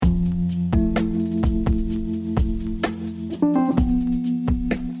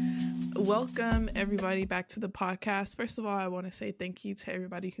Welcome, everybody, back to the podcast. First of all, I want to say thank you to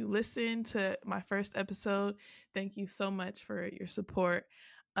everybody who listened to my first episode. Thank you so much for your support.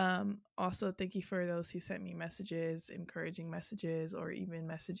 Also, thank you for those who sent me messages, encouraging messages, or even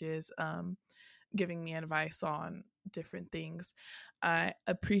messages giving me advice on different things. I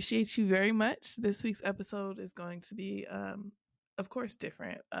appreciate you very much. This week's episode is going to be, of course,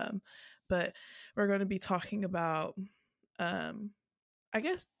 different, but we're going to be talking about, I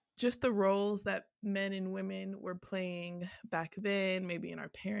guess, just the roles that men and women were playing back then, maybe in our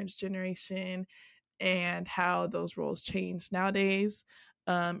parents' generation, and how those roles change nowadays,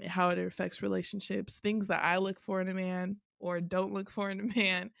 how it affects relationships, things that I look for in a man or don't look for in a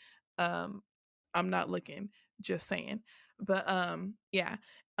man. I'm not looking, just saying. But yeah.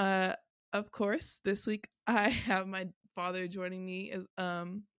 Uh, of course, this week I have my father joining me as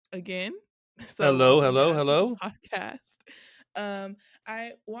again. So welcome, Dad, to the podcast.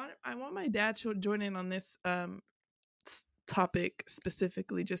 I want my dad to join in on this topic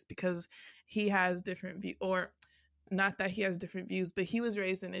specifically, just because he has different view, or not that he has different views, but he was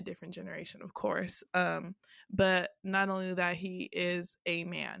raised in a different generation, of course. But not only that, he is a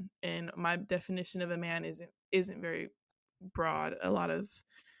man, and my definition of a man isn't very broad. A lot of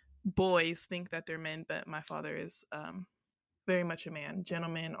boys think that they're men, but my father is very much a man,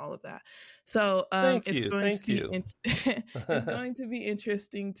 gentleman, all of that. So it's going to be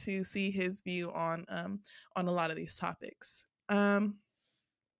interesting to see his view on a lot of these topics.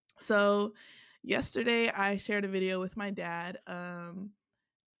 So yesterday I shared a video with my dad.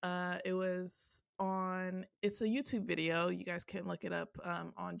 It was it's a YouTube video. You guys can look it up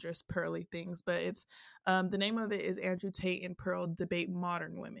on Just Pearly Things, but it's the name of it is Andrew Tate and Pearl Debate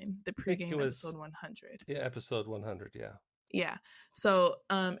Modern Women, the Pregame episode 100. Yeah, episode 100, yeah. Yeah. So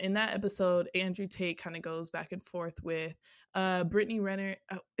in that episode, Andrew Tate kind of goes back and forth with Brittany Renner.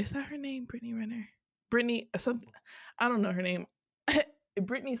 Is that her name? Brittany Renner? Brittany something. I don't know her name.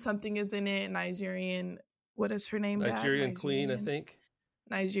 Brittany something is in it. Nigerian. What is her name? Nigerian queen, I think.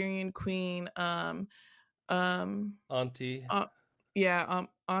 Nigerian queen. Auntie.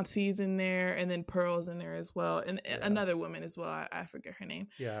 Auntie's in there, and then Pearl's in there as well, and another woman as well. I forget her name.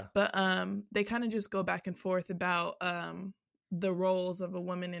 Yeah. But they kind of just go back and forth about the roles of a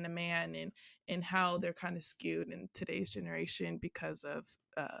woman and a man, and how they're kind of skewed in today's generation because of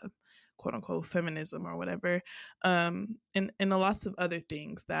quote unquote feminism or whatever, and lots of other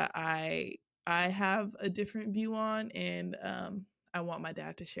things that I have a different view on, and I want my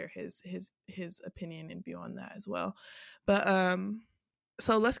dad to share his opinion and view on that as well. But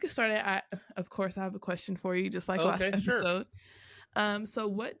so let's get started. Of course, I have a question for you, just like last episode. Sure. So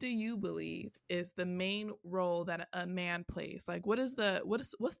what do you believe is the main role that a man plays? Like, what's the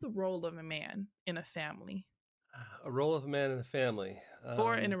role of a man in a family? A role of a man in a family,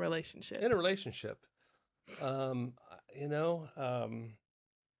 or in a relationship. In a relationship,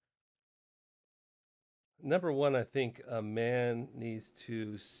 number one, I think a man needs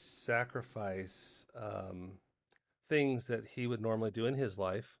to sacrifice things that he would normally do in his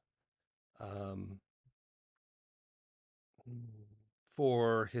life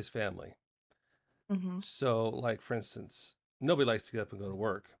for his family. Mm-hmm. So, like, for instance, nobody likes to get up and go to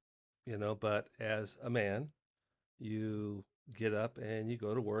work, but as a man, you get up and you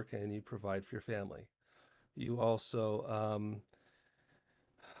go to work and you provide for your family. You also,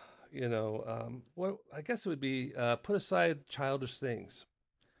 what I guess it would be put aside childish things.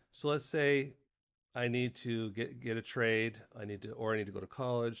 So let's say I need to get a trade. I need to go to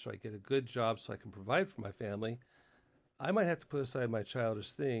college, so I get a good job so I can provide for my family. I might have to put aside my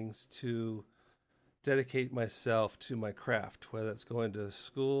childish things to dedicate myself to my craft, whether that's going to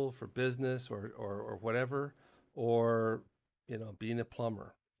school for business or whatever, or being a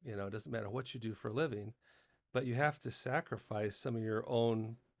plumber. It doesn't matter what you do for a living, but you have to sacrifice some of your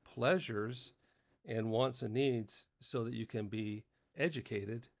own pleasures and wants and needs so that you can be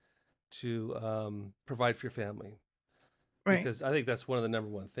educated to provide for your family. Right. Because I think that's one of the number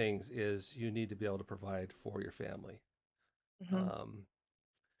one things is you need to be able to provide for your family. Mm-hmm.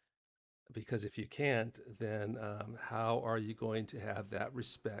 Because if you can't, then how are you going to have that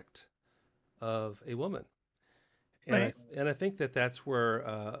respect of a woman? And, right. I think that's where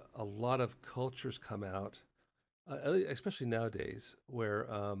a lot of cultures come out, especially nowadays,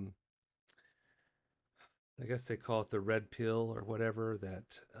 where I guess they call it the red pill or whatever,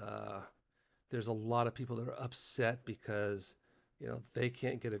 that there's a lot of people that are upset because, they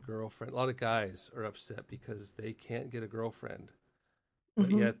can't get a girlfriend. A lot of guys are upset because they can't get a girlfriend. But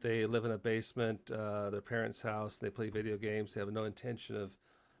mm-hmm. yet they live in a basement, their parents' house, they play video games, they have no intention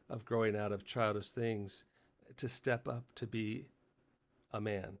of growing out of childish things to step up to be a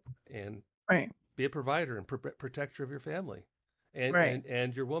man and Right. Be a provider and protector of your family, and Right.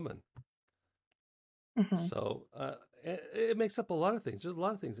 and your woman. Mm-hmm. So it makes up a lot of things. There's a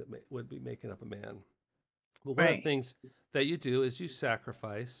lot of things that would be making up a man. But one of the Right. things that you do is you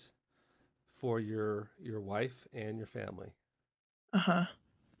sacrifice for your wife and your family. Uh-huh.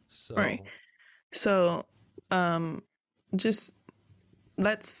 Right. So So, um, just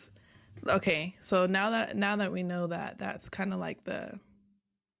let's okay. So now that we know that, that's kind of like the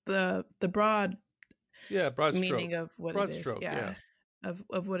broad yeah, broad meaning stroke, of what it broad is. stroke. Yeah, Yeah.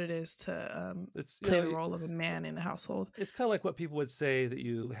 Of what it is to it's play the role of a man in a household. it's kind of like what people would say that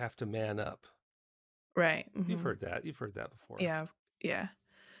you have to man up. Right. You've Mm-hmm. heard that. You've heard that before. Yeah. Yeah.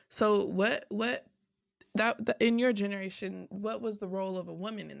 So what that in your generation, what was the role of a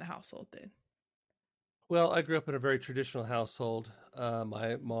woman in the household then? Well, I grew up in a very traditional household.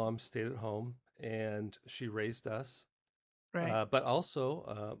 My mom stayed at home and she raised us. Right. But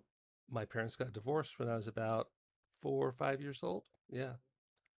also, my parents got divorced when I was about 4 or 5 years old. Yeah.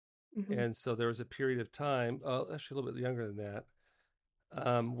 Mm-hmm. And so there was a period of time, actually a little bit younger than that,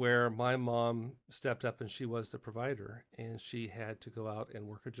 where my mom stepped up and she was the provider and she had to go out and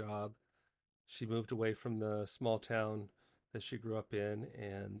work a job. She moved away from the small town that she grew up in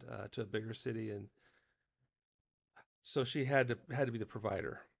and to a bigger city. And so she had to be the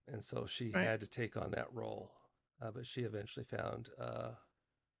provider. And so she Right. had to take on that role. But she eventually found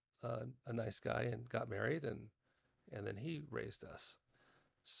a nice guy and got married, and then he raised us.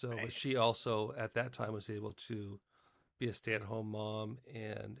 So, but Right. she also at that time was able to be a stay-at-home mom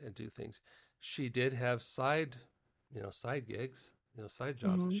and do things. She did have side gigs, side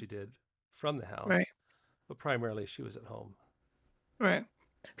jobs that Mm-hmm. she did from the Right. house, but primarily she was at home. Right.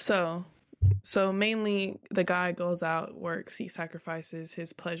 So so mainly the guy goes out, works, he sacrifices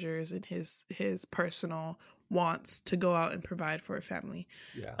his pleasures and his personal wants to go out and provide for a family.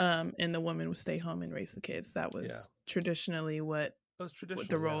 Yeah, And the woman would stay home and raise the kids. That yeah, was traditionally that was what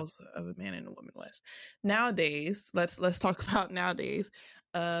the traditional. Yeah, roles of a man and a woman was. Nowadays, let's talk about nowadays.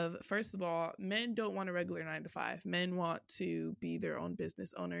 Of first of all, men don't want a regular 9 to 5. Men want to be their own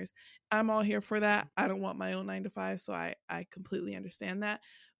business owners. I'm all here for that. I don't want my own 9 to 5, so I completely understand that.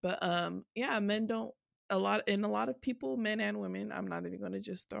 But yeah, men don't a lot of people, men and women, I'm not even going to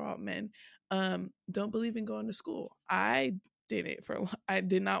just throw out men, don't believe in going to school. I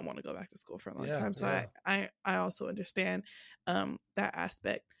did not want to go back to school for a long yeah, time, so yeah. I also understand that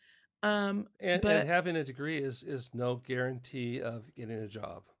aspect. And But having a degree is no guarantee of getting a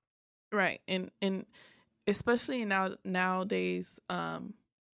job. right, and especially nowadays,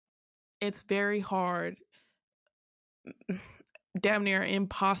 it's very hard, damn near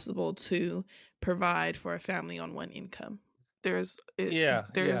impossible to provide for a family on one income. Yeah,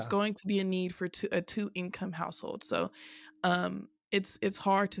 There's yeah, going to be a need for a two income household. So it's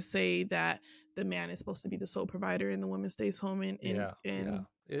hard to say that the man is supposed to be the sole provider and the woman stays home yeah, yeah. and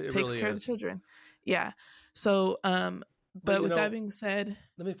It takes really care of the is. children. Yeah. So But but with that being said,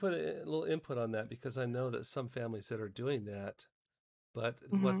 let me put a little input on that because I know that some families that are doing that, but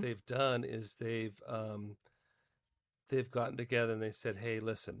what mhm, they've done is they've gotten together and they said, "Hey,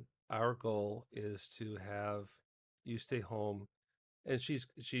 listen, our goal is to have you stay home," and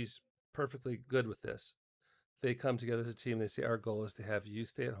she's perfectly good with this. They come together as a team. They say, "Our goal is to have you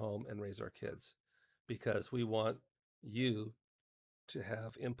stay at home and raise our kids, because we want you to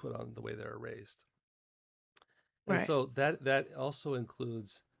have input on the way they're raised." And right. so that also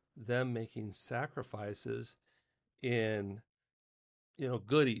includes them making sacrifices in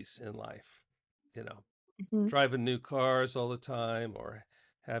goodies in life, you know, Mhm, driving new cars all the time or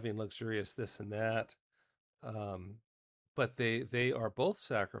having luxurious this and that. Um, but they are both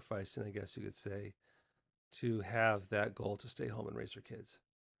sacrificing, I guess you could say, to have that goal to stay home and raise their kids.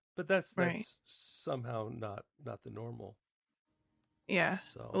 But that's right. that's somehow not the normal. Yeah.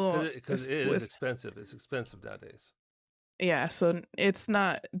 So Well, because it is with expensive, it's expensive nowadays. yeah, so it's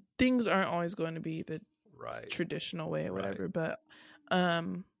not, things aren't always going to be the Right, traditional way or right. whatever, but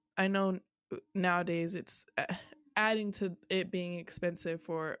um I know nowadays it's adding to it being expensive,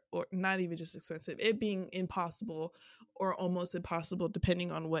 or not even just expensive, it being impossible or almost impossible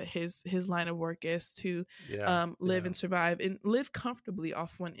depending on what his line of work is to Yeah, live yeah. and survive and live comfortably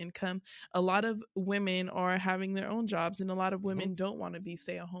off one income. A lot of women are having their own jobs, and a lot of Hmm. women don't want to be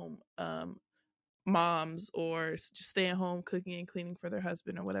stay at home moms or just stay at home cooking and cleaning for their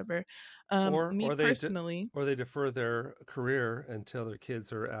husband or whatever. or Me or they de- personally, or they defer their career until their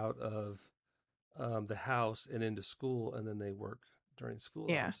kids are out of the house and into school, and then they work during school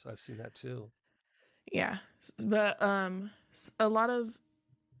yeah, hours. I've seen that too. yeah, but a lot of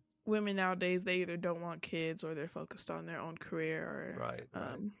women nowadays, they either don't want kids or they're focused on their own career Right,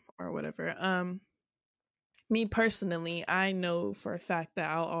 right. or whatever. Me personally, I know for a fact that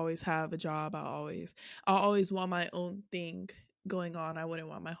I'll always have a job. I'll always want my own thing going on. I wouldn't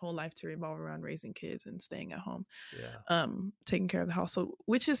want my whole life to revolve around raising kids and staying at home, Yeah. taking care of the household,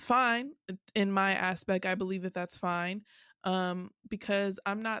 which is fine in my aspect. I believe that that's fine. Because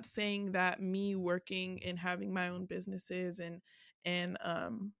I'm not saying that me working and having my own businesses and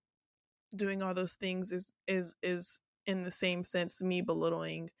doing all those things is in the same sense me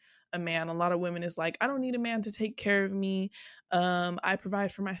belittling a man. A lot of women is like, I don't need a man to take care of me. I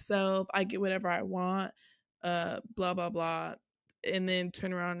provide for myself. I get whatever I want. Blah blah blah. And then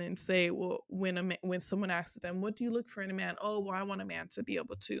turn around and say, well, when someone asks them, what do you look for in a man? Oh, well, I want a man to be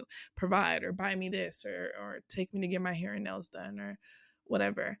able to provide or buy me this or take me to get my hair and nails done or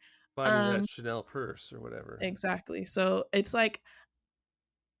whatever. Buy me that Um, Chanel purse or whatever. exactly. So it's like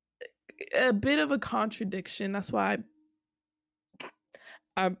a bit of a contradiction. That's why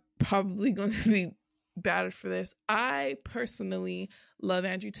I'm probably going to be battered for this. I personally love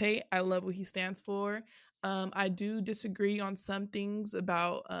Andrew Tate. I love what he stands for. I do disagree on some things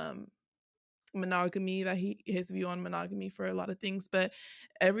about monogamy, that his view on monogamy for a lot of things, but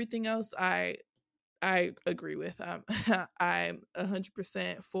everything else I agree with. I'm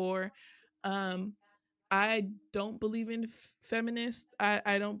 100% for. Um, I don't believe in feminist.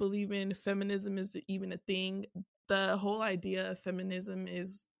 I don't believe in feminism is even a thing. The whole idea of feminism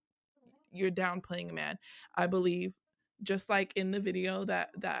is you're downplaying a man. I believe, just like in the video that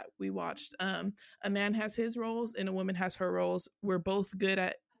we watched, a man has his roles and a woman has her roles. We're both good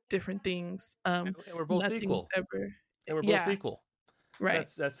at different things. And we're both Nothing's equal. ever, And we're both yeah, equal. right.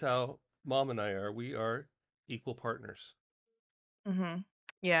 That's how Mom and I are. We are equal partners. Mm-hmm.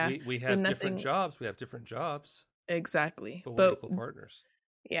 Yeah, We but have different nothing jobs. We have different jobs, exactly. but we're But equal partners.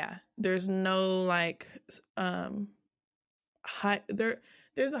 yeah, there's no like um high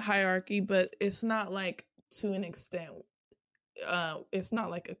there's a hierarchy, but it's not like to an extent. It's not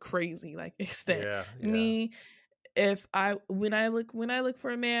like a crazy like extent. Yeah, yeah. Me, if I when I look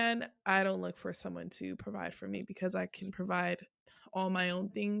for a man, I don't look for someone to provide for me because I can provide all my own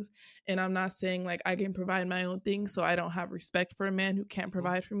things. And I'm not saying like I can provide my own things so I don't have respect for a man who can't Hmm.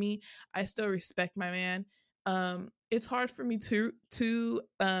 provide for me. I still respect my man. It's hard for me to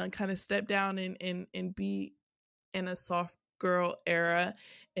kind of step down and be in a soft girl era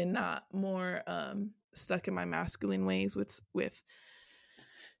and not more stuck in my masculine ways with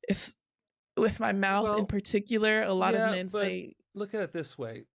it's with my mouth in Well, particular. A lot of yeah, men but say, look at it this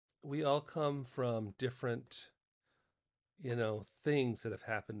way. We all come from different, things that have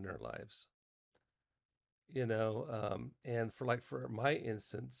happened in our lives. And for my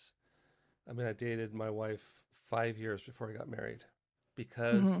instance, I mean, I dated my wife 5 years before I got married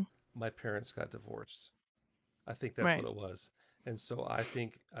because mm-hmm, my parents got divorced. I think that's what right. it was. And so I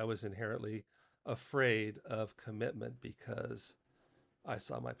think I was inherently afraid of commitment because I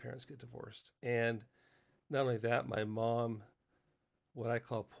saw my parents get divorced. And not only that, my mom, what I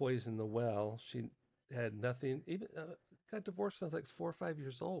call poisoned the well. She had nothing, even got divorced when I was like 4 or 5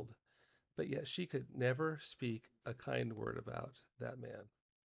 years old. But yet she could never speak a kind word about that man.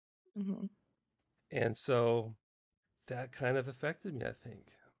 Mm-hmm. And so that kind of affected me, I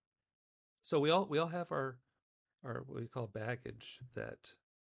think. So we all have our what we call baggage that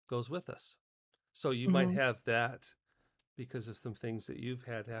goes with us. So you might Mm-hmm. have that because of some things that you've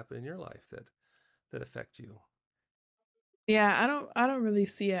had happen in your life that affect you. Yeah, I don't really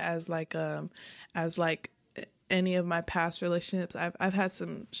see it as like any of my past relationships. I've had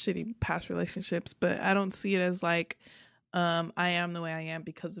some shitty past relationships, but I don't see it as like I am the way I am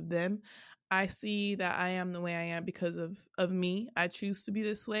because of them. I see that I am the way I am because of me. I choose to be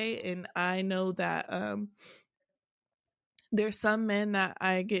this way, and I know that there's some men that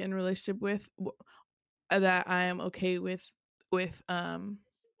I get in a relationship with that I am okay with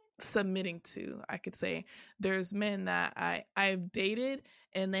submitting to. I could say there's men that I've dated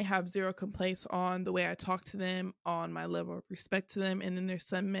and they have zero complaints on the way I talk to them, on my level of respect to them, and then there's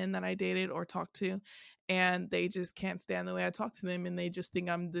some men that I dated or talked to and they just can't stand the way I talk to them and they just think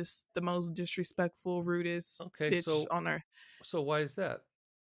I'm just the most disrespectful, rudest Okay, bitch on earth. so why is that?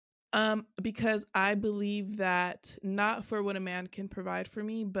 Because I believe that not for what a man can provide for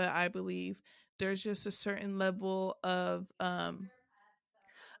me, but I believe there's just a certain level of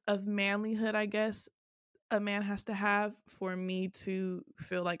manlyhood, I guess, a man has to have for me to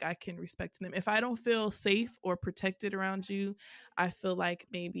feel like I can respect them. If I don't feel safe or protected around you, I feel like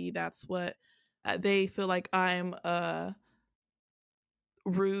maybe that's what they feel like I'm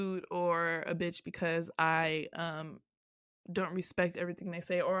rude or a bitch because I don't respect everything they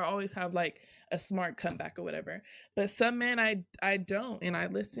say, or always have like a smart comeback or whatever. But some men I don't, and I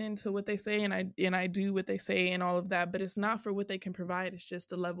listen to what they say, and I do what they say and all of that, but it's not for what they can provide. It's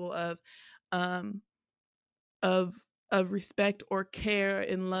just a level um of of respect or care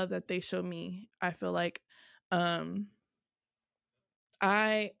and love that they show me. I feel like um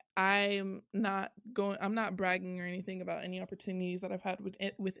I'm not bragging or anything about any opportunities that I've had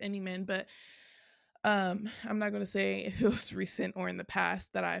with any men, but I'm not going to say if it was recent or in the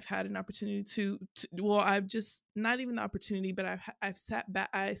past that I've had an opportunity well, I've just not even the opportunity, but I've sat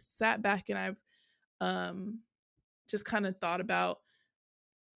back and I've um just kind of thought about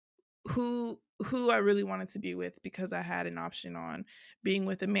who I really wanted to be with, because I had an option on being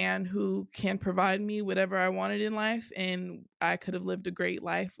with a man who can provide me whatever I wanted in life, and I could have lived a great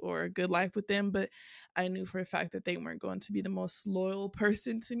life or a good life with them, but I knew for a fact that they weren't going to be the most loyal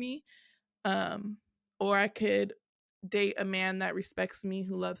person to me. Um or I could date a man that respects me,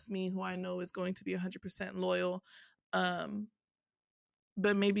 who loves me, who I know is going to be 100% loyal. Um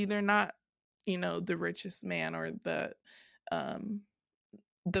but maybe they're not, the richest man, or um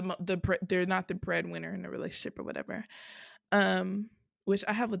they're not the breadwinner in the relationship or whatever. um which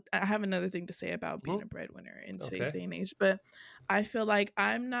I have another thing to say about being Mhm. a breadwinner in today's Okay. day and age, but I feel like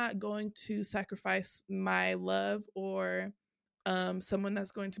I'm not going to sacrifice my love or someone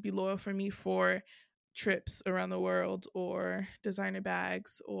that's going to be loyal for me for trips around the world or designer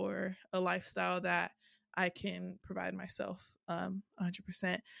bags or a lifestyle that I can provide myself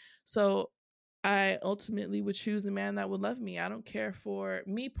 100%. So I ultimately would choose a man that would love me. I don't care for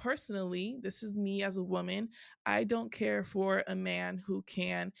me personally. This is me as a woman. I don't care for a man who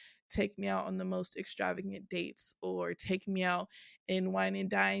can take me out on the most extravagant dates or take me out and wine and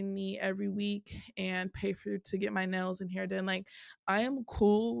dine me every week and pay for to get my nails and hair done. Like, I am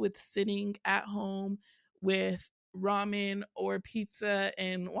cool with sitting at home with ramen or pizza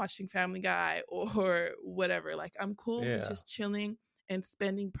and watching Family Guy or whatever. Like, I'm cool with Yeah. just chilling and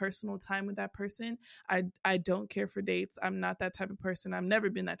spending personal time with that person. I don't care for dates. I'm not that type of person. I've never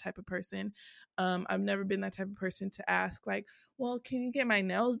been that type of person. I've never been that type of person to ask like, well, can you get my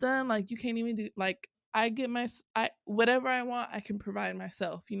nails done? Like, you can't even do like, I get my I whatever I want, I can provide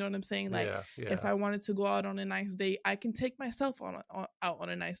myself. You know what I'm saying? Like, Yeah. if Yeah. I wanted to go out on a nice date, I can take myself out on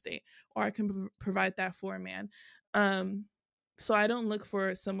a nice date, or I can provide that for a man. Um, so I don't look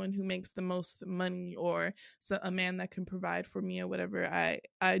for someone who makes the most money, or a man that can provide for me or whatever. I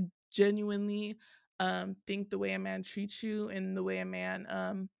genuinely think the way a man treats you and the way a man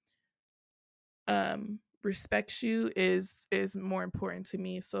respects you is more important to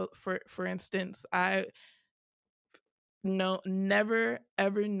me. So for instance, I no never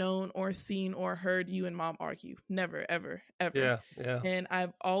ever known or seen or heard you and mom argue. Never, ever, ever. Yeah. Yeah. And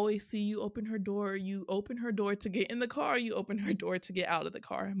I've always see you open her door. You open her door to get in the car. You open her door to get out of the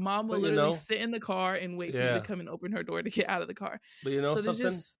car. Mom will But literally sit in the car and wait for you to yeah. come and open her door to get out of the car. But you know So there's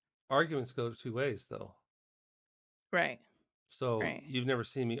something? just Arguments go two ways, though. right, So right, you've never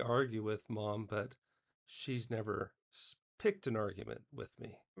seen me argue with mom, but she's never picked an argument with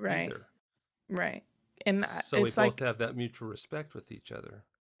me right, either. right. And So we it's both like, have that mutual respect with each other.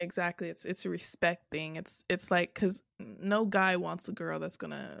 exactly. It's a respect thing. It's like, because no guy wants a girl that's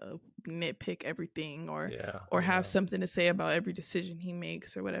gonna nitpick everything, Yeah. or have Yeah. something to say about every decision he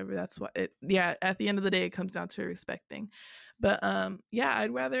makes or whatever. That's what it. Yeah. At the end of the day, it comes down to a respect thing. But yeah,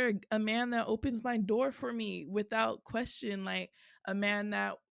 I'd rather a man that opens my door for me without question, like a man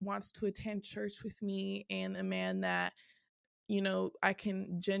that wants to attend church with me, and a man that, I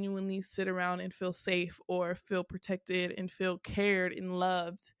can genuinely sit around and feel safe or feel protected and feel cared and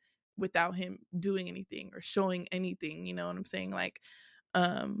loved without him doing anything or showing anything. You know what I'm saying? Like,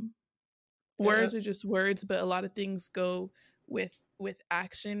 um, And, words are just words, but a lot of things go with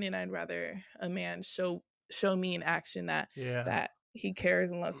action, and I'd rather a man show me in action yeah. that he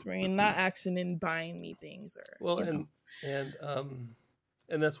cares and loves me, and not action in buying me things or Well, you know. and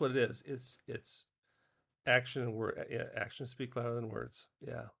and that's what it is. It's action and word. Yeah, actions speak louder than words.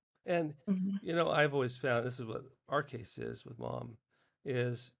 Yeah. And Hmm. I've always found this is what our case is with mom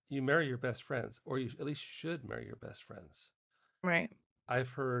is you marry your best friends, or you at least should marry your best friends. Right.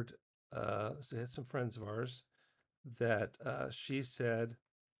 I've heard so I had some friends of ours that she said,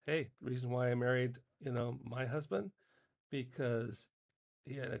 "Hey, the reason why I married, my husband because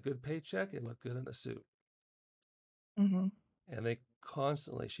he had a good paycheck and looked good in a suit." Hmm. And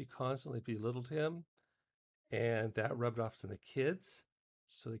she constantly belittled him, and that rubbed off to the kids.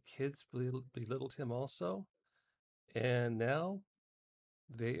 So the kids belittled him also, and now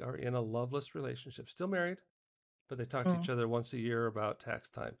they are in a loveless relationship, still married, but they talk to each Mm. other once a year about tax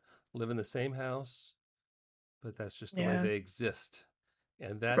time, live in the same house, but that's just the way Yeah. they exist.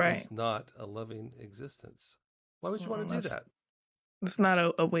 And that Right. is not a loving existence. Why would you want to do that? That's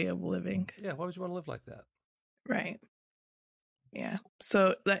not a way of living. Yeah, why would you want to live like that? Right. Yeah.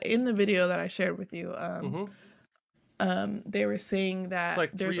 So in the video that I shared with you, Mm-hmm. they were saying It's that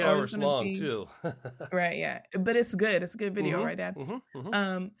like there's 3 hours always going to long be too. right. Yeah, but it's good. It's a good video, right, Dad? Mm-hmm. Mm-hmm. Mm-hmm.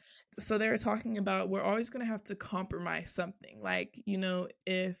 Um, so they were talking about we're always going to have to compromise something. Like,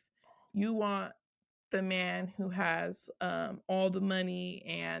 if you want the man who has all the money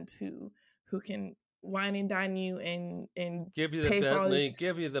and who can wine and dine you and Give you the pay for all this, Bentley,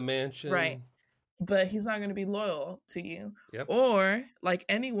 give you the right? mansion. But he's not going to be loyal to you. Yep. Or like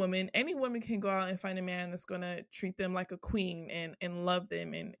any woman can go out and find a man that's going to treat them like a queen and love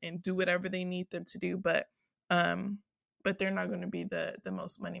them and do whatever they need them to do. Um, but they're not going to be the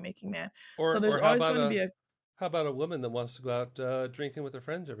most money making man. So there's Or always going to be how about a woman that wants to go out drinking with her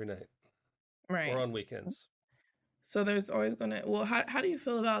friends every night or right. on weekends? So there's always gonna how do you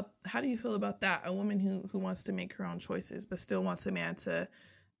feel about that? A woman who wants to make her own choices but still wants a man to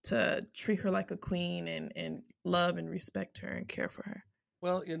treat her like a queen and love and respect her and care for her.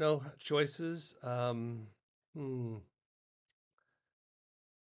 Well, choices.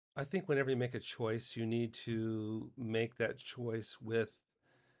 I think whenever you make a choice, you need to make that choice with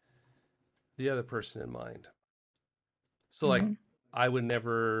the other person in mind. So, like, Mm-hmm. I would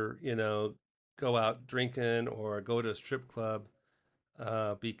never, go out drinking or go to a strip club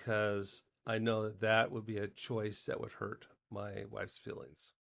because I know that would be a choice that would hurt my wife's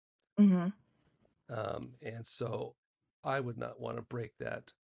feelings. Mm-hmm. And so I would not want to break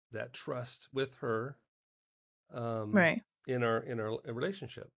that trust with her Right. in our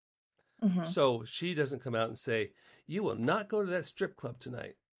relationship. Mm-hmm. So she doesn't come out and say, "You will not go to that strip club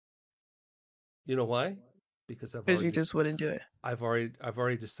tonight." You know why? Because Because you just wouldn't do it. I've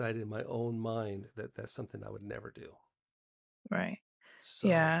already decided in my own mind that that's something I would never do. Right. So,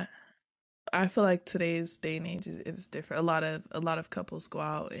 Yeah. I feel like today's day and age is different. A lot of couples go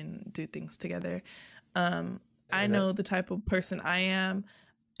out and do things together. I and that, know the type of person I am.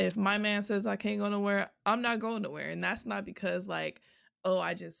 If my man says I can't go nowhere, I'm not going nowhere, and that's not because like, oh,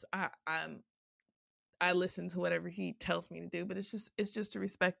 I listen to whatever he tells me to do, but it's just a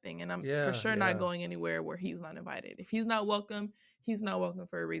respect thing, and I'm for yeah, sure not yeah, going anywhere where he's not invited. If he's not welcome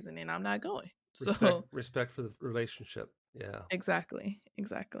for a reason, and I'm not going. respect So respect for the relationship. Yeah. exactly.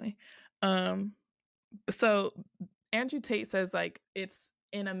 Um, so Andrew Tate says like it's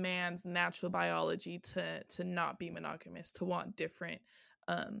in a man's natural biology to not be monogamous, to want different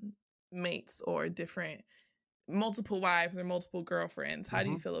um mates or different multiple wives or multiple girlfriends. How do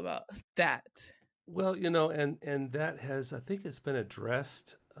Mm-hmm. you feel about that? Well, and that has, I think it's been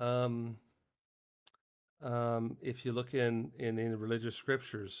addressed. If you look in religious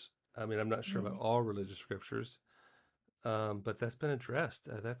scriptures, I mean, I'm not sure about Mm-hmm. all religious scriptures, but that's been addressed.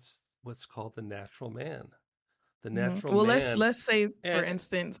 That's what's called the natural man. The natural Well, let's man, let's say for and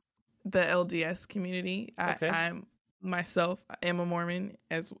instance the LDS community. okay, I'm myself I am a Mormon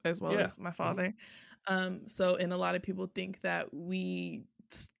as well yeah, as my mm-hmm. father. So and a lot of people think that we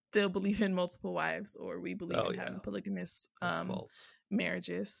still believe in multiple wives or we believe Oh in yeah, having polygamous that's false.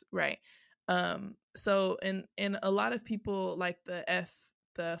 marriages, right? So and a lot of people like the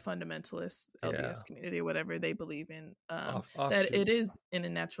fundamentalist Yeah, LDS community or whatever they believe in that it offshoot. is in a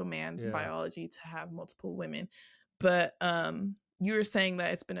natural man's Yeah. biology to have multiple women. But you were saying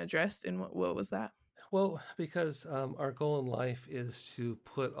that it's been addressed, and what was that? Well, because our goal in life is to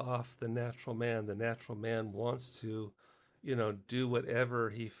put off the natural man. The natural man wants to, do whatever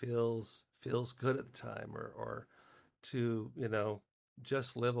he feels good at the time, or to,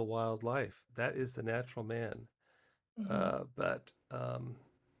 just live a wild life. That is the natural man. Mm-hmm. But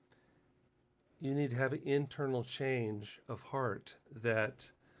you need to have an internal change of heart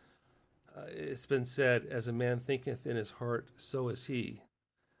that it's been said, as a man thinketh in his heart, so is he.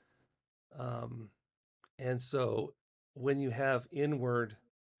 Um, and so when you have inward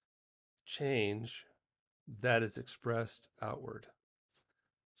change, that is expressed outward.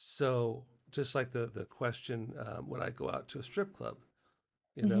 So just like the question, when I go out to a strip club,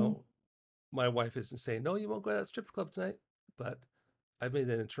 you Mm-hmm. know, my wife isn't saying, "No, you won't go to that strip club tonight," but I made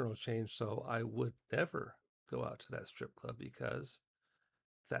that internal change, so I would never go out to that strip club because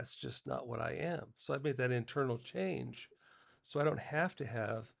that's just not what I am. So I made that internal change, so I don't have to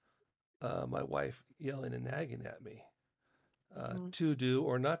have my wife yelling and nagging at me Mm-hmm. to do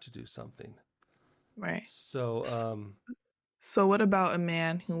or not to do something. Right. So, So what about a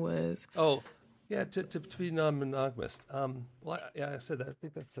man who was oh, yeah, to be non-monogamous. Well, yeah, I said that. I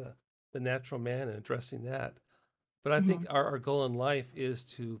think that's the natural man and addressing that. But I think mhm, our goal in life is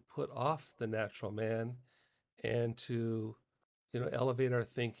to put off the natural man and to, elevate our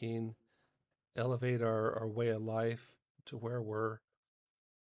thinking, elevate our way of life to where we're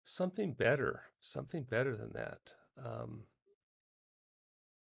something better than that.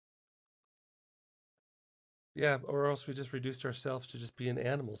 Yeah, or else we just reduced ourselves to just being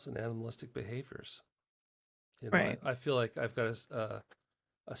animals and animalistic behaviors. Right. I feel like I've got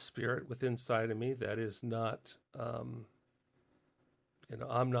a spirit within inside of me that is not, I'm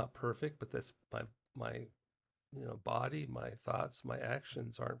not perfect, but that's my body, my thoughts, my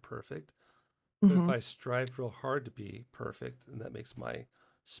actions aren't perfect. But if Mm-hmm. I strive real hard to be perfect, and that makes my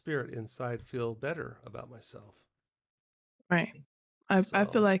spirit inside feel better about myself. Right. I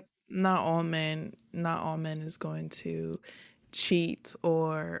feel So like not all men is going to cheat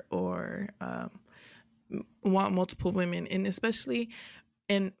or want multiple women, and especially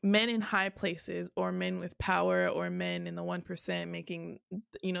in men in high places or men with power or men in the 1% making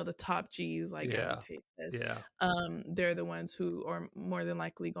the top G's, like Andrew yeah, Tate says. yeah, They're the ones who are more than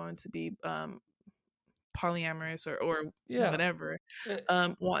likely going to be polyamorous or yeah, whatever, eh,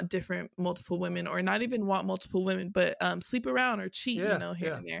 want different multiple women, or not even want multiple women, but sleep around or cheat, yeah,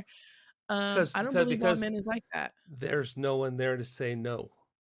 here yeah. and there. I Because don't because believe all because men is like that. there's no one there to say no.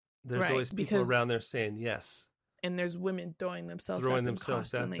 There's Right, always people because around there saying yes, and there's women throwing themselves throwing at them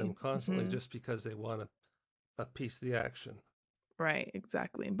themselves at them constantly. constantly Hmm. just because they want a piece of the action. Right,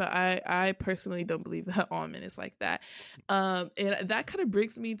 exactly. But I personally don't believe that all men is like that. And that kind of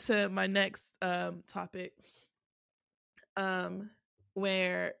brings me to my next topic, um,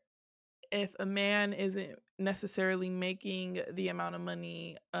 where if a man isn't necessarily making the amount of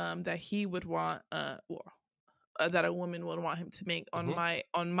money that he would want, that a woman would want him to make on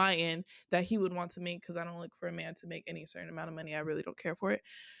Mm-hmm. my end, that he would want to make, because I don't look for a man to make any certain amount of money. I really don't care for it.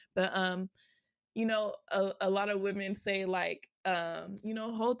 But a lot of women say, like,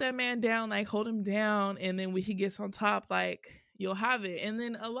 hold that man down, like hold him down, and then when he gets on top, like, you'll have it. And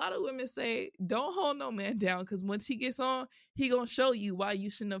then a lot of women say, don't hold no man down, because once he gets on, he gonna show you why you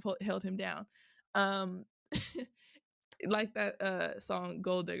shouldn't have held him down. um like that song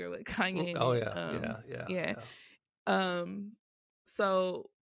Gold Digger with Kanye Oh and yeah, yeah, yeah, yeah. yeah. um so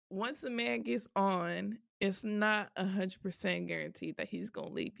once a man gets on, it's not 100% guaranteed that he's gonna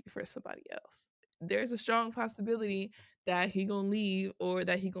leave you for somebody else. There's a strong possibility that he gonna leave, or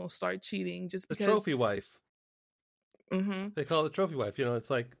that he gonna start cheating, just The because. trophy wife. Mm-hmm. They call it the trophy wife. It's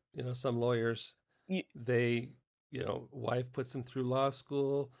like, some lawyers, You, they, wife puts them through law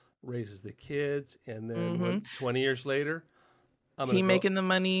school, raises the kids, and then mm-hmm. 20 years later, I'm going He to go, making the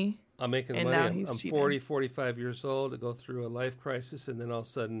money, I'm making the and money. now I'm, he's I'm cheating. 40, 45 years old to go through a life crisis, and then all of a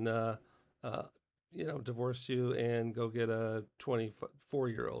sudden, uh, divorce you and go get a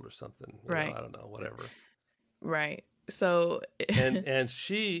 24-year-old or something. Right. I don't know, whatever. Right. So And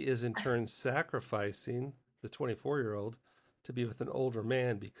she is in turn sacrificing the 24-year-old to be with an older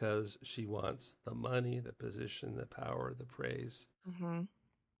man because she wants the money, the position, the power, the praise, mhm,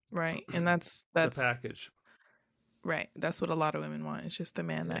 right. And that's the that's package. right. That's what a lot of women want. It's just a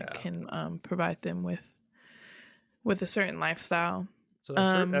man that Yeah. can provide them with a certain lifestyle. So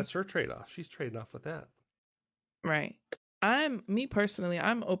that's her Um, that's her trade-off. She's trading off with that. right. Me personally,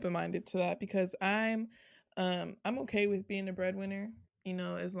 I'm open minded to that, because I'm okay with being a breadwinner,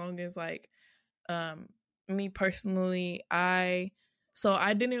 as long as, like, um me personally, I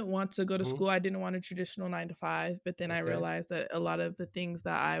didn't want to go to Mm-hmm. school. I didn't want a traditional 9 to 5, but then I Okay. realized that a lot of the things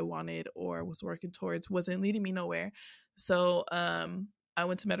that I wanted or was working towards wasn't leading me nowhere. So I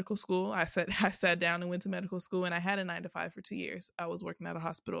went to medical school. I sat down and went to medical school, and I had a 9 to 5 for 2 years. I was working at a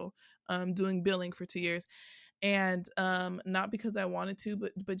hospital, doing billing for 2 years. And not because I wanted to,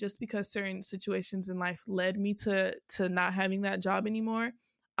 but just because certain situations in life led me to not having that job anymore.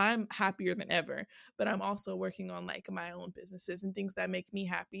 I'm happier than ever, but I'm also working on, like, my own businesses and things that make me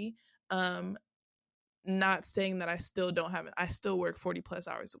happy. um Not saying that I still don't have it. I still work 40 plus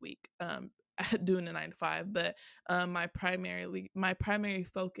hours a week, doing a 9 to 5, but my primary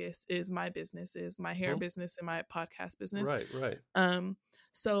focus is my business, is my hair Mm-hmm. business and my podcast business. Right, right. um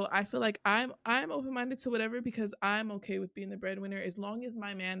so I feel like I'm open-minded to whatever, because I'm okay with being the breadwinner as long as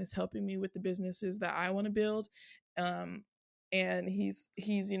my man is helping me with the businesses that I want to build. um and he's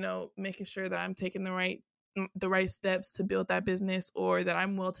making sure that I'm taking the right steps to build that business, or that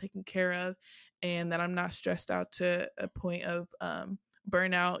I'm well taken care of, and that I'm not stressed out to a point of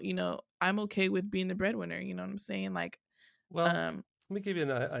burnout. I'm okay with being the breadwinner. You know what I'm saying? Like, Well, um let me give you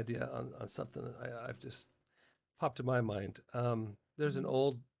an idea on something that I've just popped in my mind. There's an mhm.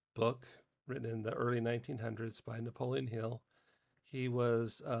 old book written in the early 1900s by Napoleon Hill. He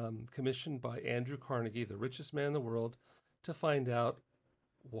was commissioned by Andrew Carnegie, the richest man in the world, to find out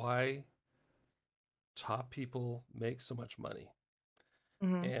why top people make so much money.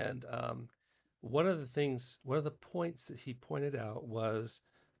 Mm-hmm. And one of the points that he pointed out was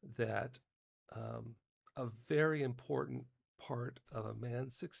that a very important part of a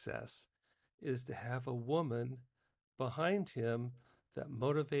man's success is to have a woman behind him that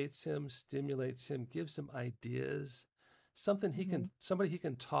motivates him, stimulates him, gives him ideas, Mm-hmm. somebody he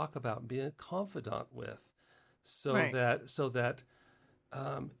can talk about and be a confidant with, Right. so that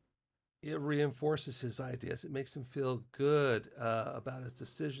um, it reinforces his ideas. It makes him feel good about his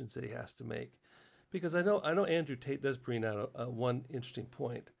decisions that he has to make. Because I know Andrew Tate does bring out one interesting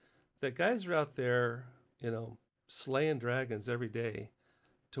point that guys are out there, slaying dragons every day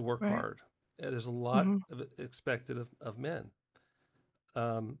to work Right. hard. There's a lot Mm-hmm. of expected of men.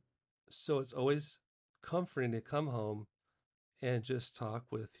 Um, so it's always comforting to come home and just talk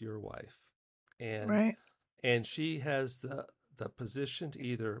with your wife, and Right. she has the position to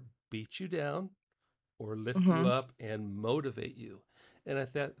either beat you down or lift you Mm-hmm. up and motivate you. And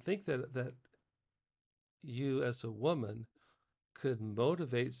think that you as a woman could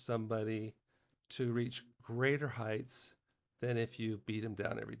motivate somebody to reach greater heights than if you beat him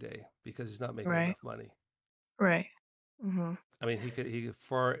down every day because he's not making Right. enough money. Right. Mm-hmm. I mean,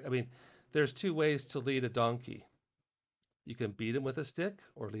 I mean, there's two ways to lead a donkey. You can beat him with a stick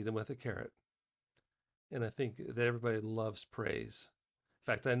or lead him with a carrot. And I think that everybody loves praise.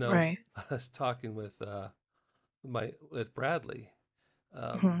 In fact, I know Right. I was talking with Bradley,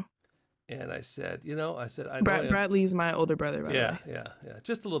 Mm-hmm. um, and I said, I know, Bradley's my older brother, by the yeah, way. yeah, yeah,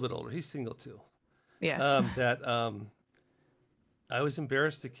 just a little bit older. He's single too. Yeah. That I always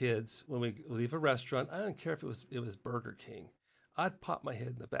embarrass the kids when we leave a restaurant. I don't care if it was Burger King. I'd pop my head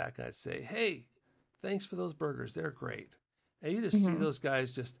in the back and I'd say, "Hey, thanks for those burgers. They're great." And you just see Mm-hmm. those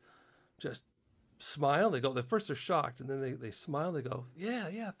guys just smile. They go. At first they're shocked, and then they smile. They go, "Yeah,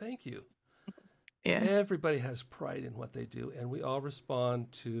 yeah, thank you." Yeah. Everybody has pride in what they do, and we all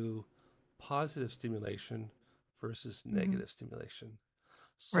respond to positive stimulation versus Mm-hmm. negative stimulation.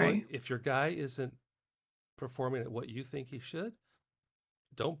 So Right. if your guy isn't performing at what you think he should,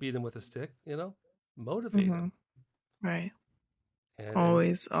 don't beat him with a stick, motivate Mm-hmm. him. Right. And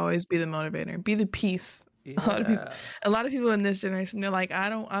Always be the motivator. Be the peace. A lot of people, yeah, in this generation, they're like, I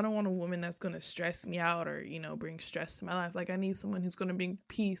don't want a woman that's gonna stress me out or bring stress to my life. Like I need someone who's gonna bring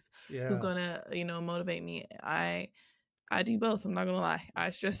peace, who's yeah. gonna motivate me. I do both. I'm not gonna lie.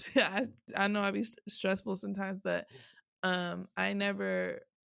 I stress. I know I be stressful sometimes, but I never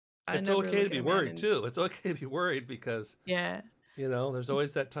It's okay to look at be a man worried and too. It's okay to be worried because, yeah, there's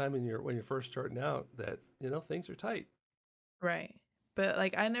always that time when you're first starting out that, things are tight. right. But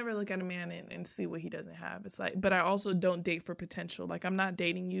like I never look at a man and see what he doesn't have. It's like, but I also don't date for potential. Like I'm not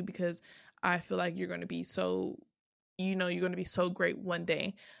dating you because I feel like you're gonna be so, you're gonna be so great one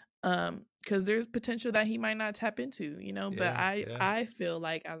day. Because there's potential that he might not tap into, But Yeah, I yeah. I feel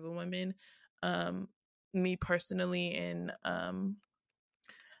like as a woman, um, me personally, and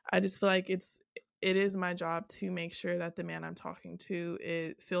I just feel like it is my job to make sure that the man I'm talking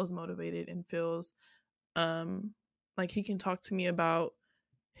to feels motivated and feels um like he can talk to me about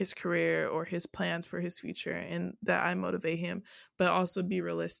his career or his plans for his future and that I motivate him, but also be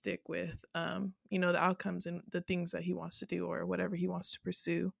realistic with the outcomes and the things that he wants to do or whatever he wants to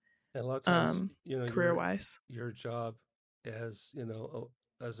pursue And a lot of times, um career wise. your job as,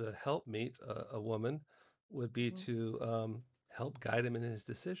 as a helpmeet, a woman would be Mhm. to help guide him in his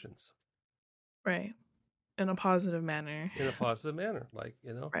decisions Right. In a positive manner. in a positive manner. Like,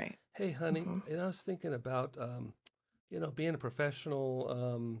 Right. hey, honey, Hmm. I was thinking about, being a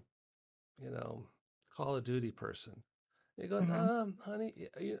professional, you know, Call of Duty person. You're going, Hmm. honey,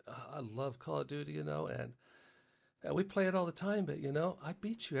 I love Call of Duty, and we play it all the time, but I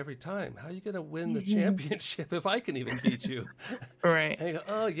beat you every time. How are you going to win the championship if I can even beat you? Right. And you go,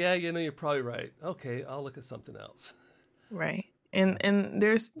 oh yeah, you're probably right. Okay, I'll look at something else. Right. And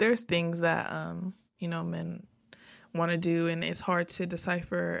there's things that men want to do, and it's hard to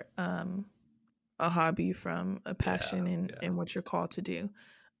decipher a hobby from a Yeah, passion yeah, and what you're called to do.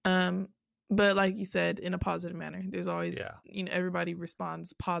 Um, but like you said, in a positive manner, there's always, yeah. everybody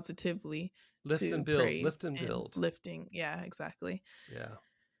responds positively Lift to and build, lift praise and and build. lifting. Yeah, exactly. Yeah,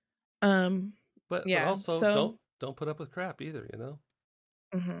 Um, but yeah. also So, don't put up with crap either.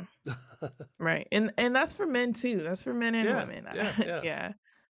 mhm, right, and that's for men too. That's for men and Yeah, women. yeah, yeah.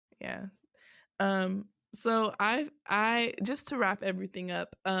 Yeah, yeah. So I just to wrap everything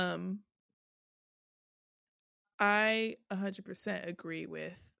up. I 100% agree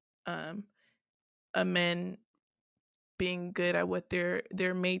with um a men being good at what they're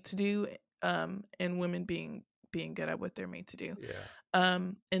made to do, and women being being good at what they're made to do. Yeah.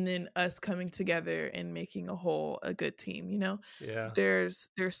 And then us coming together and making a good team, you know. Yeah. There's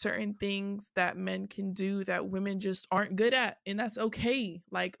certain things that men can do that women just aren't good at, and that's okay.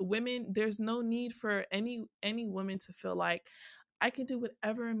 Like, women, there's no need for any woman to feel like I can do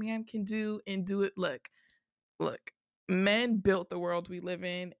whatever a man can do and do it. Look, men built the world we live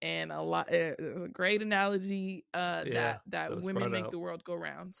in, and a great analogy Yeah. that That was women brought make out. the world go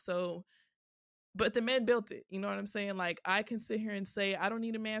round. So, but the men built it. You know what I'm saying? Like, I can sit here and say I don't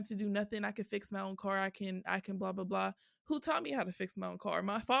need a man to do nothing. I can fix my own car. I can blah blah blah. Who taught me how to fix my own car?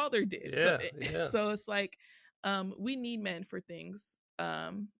 My father did. So Yeah. Yeah. so it's like, we need men for things.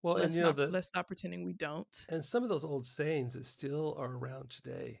 Well, and Let's stop pretending we don't. and some of those old sayings that still are around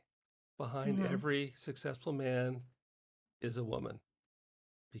today. Behind Mm-hmm. every successful man is a woman,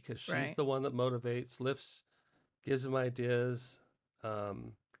 because she's Right. the one that motivates, lifts, gives him ideas,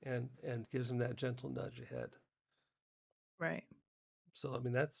 and gives him that gentle nudge ahead. Right. So I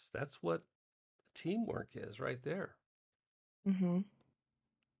mean, that's what teamwork is right there. Mm-hmm.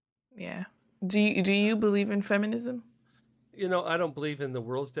 Yeah. Do you believe in feminism? I don't believe in the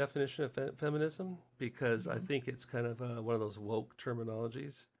world's definition of feminism, because I Mm-hmm. think it's kind of one of those woke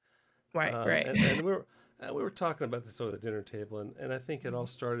terminologies. Right. Right. And we were talking about this over the dinner table, and I think it all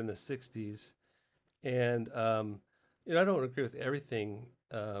started in the '60s. And I don't agree with everything.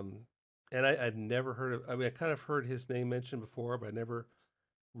 And I'd never heard of. I mean, I kind of heard his name mentioned before, but I never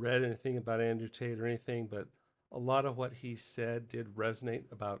read anything about Andrew Tate or anything. But a lot of what he said did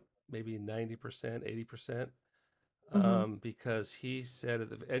resonate, about maybe 90%, 80%, Mm-hmm. because he said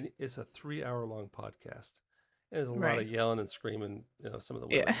and it's a 3-hour long podcast, and there's a lot Right. of yelling and screaming, some of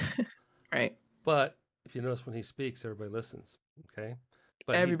the Yeah. women. Right. But if you notice, when he speaks, everybody listens. Okay,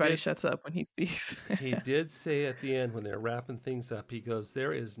 but Everybody shuts up when he speaks. he did say at the end, when they're wrapping things up, he goes,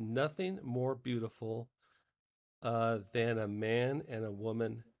 "There is nothing more beautiful than a man and a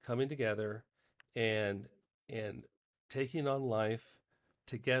woman coming together and taking on life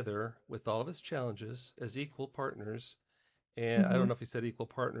together with all of its challenges as equal partners." And I Mm-hmm. don't know if he said equal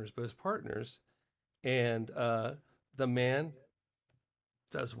partners, but as partners. And the man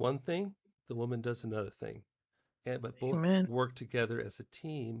does one thing, the woman does another thing, but both Amen. work together as a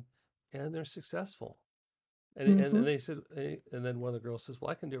team, and they're successful. And Mm-hmm. they said, and then one of the girls says,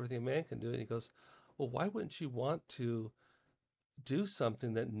 "Well, I can do everything a man can do." And he goes, "Well, why wouldn't you want to do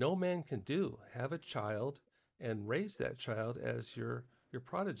something that no man can do? Have a child and raise that child as your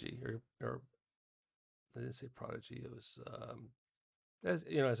prodigy, or I didn't say prodigy. It was as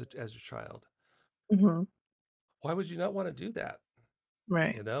a child. Mm-hmm. Why would you not want to do that?"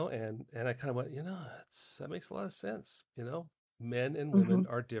 Right. And I kind of went, that makes a lot of sense. Men and Mm-hmm. women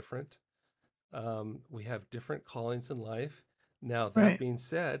are different. We have different callings in life. Now, that Right. being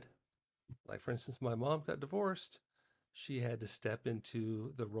said, like, for instance, my mom got divorced. She had to step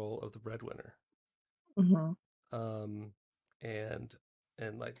into the role of the breadwinner. Mm-hmm. Um, and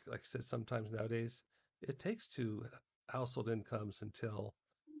like I said, sometimes nowadays it takes two household incomes until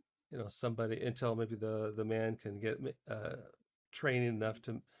until maybe the man can get training enough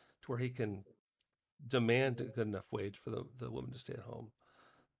to where he can demand a good enough wage for the woman to stay at home.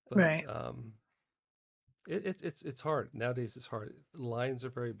 But Right. it's hard nowadays. It's hard. The lines are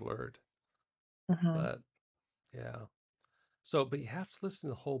very blurred. Mm-hmm. But yeah. So, but you have to listen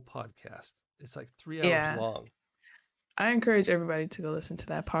to the whole podcast. It's like 3 hours Yeah. long. I encourage everybody to go listen to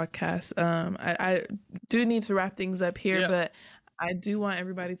that podcast. I do need to wrap things up here, Yeah. but I do want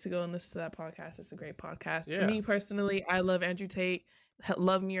everybody to go and listen to that podcast. It's a great podcast. Yeah. Me personally, I love Andrew Tate.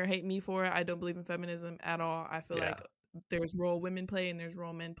 Love me or hate me for it. I don't believe in feminism at all. I feel like there's role women play and there's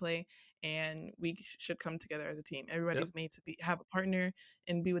role men play, and we should come together as a team. Everybody's made to have a partner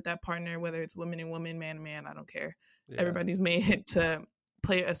and be with that partner, whether it's woman and woman, man and man. I don't care. Yeah. Everybody's made to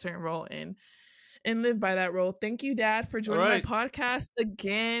play a certain role and live by that role. Thank you, Dad, for joining my podcast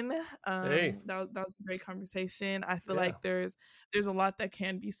again. Hey. That was a great conversation. I feel like there's a lot that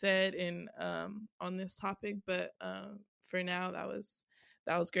can be said in on this topic, but for now, that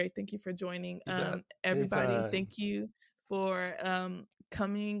was great. Thank you for joining. Everybody, Anytime. thank you for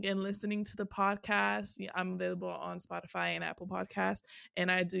coming and listening to the podcast. I'm available on Spotify and Apple Podcasts,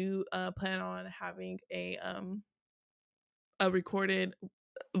 and I do plan on having a recorded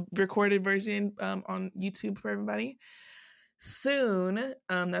version on YouTube for everybody soon.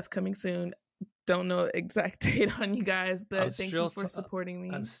 That's coming soon. Don't know exact date on you guys, but thank you for supporting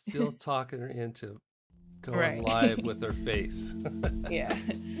me. I'm still talking her into going live with her face. Yeah.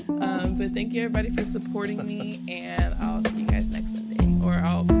 But thank you everybody for supporting me, and I'll see you guys next Sunday, or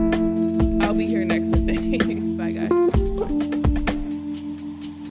I'll be here next Sunday.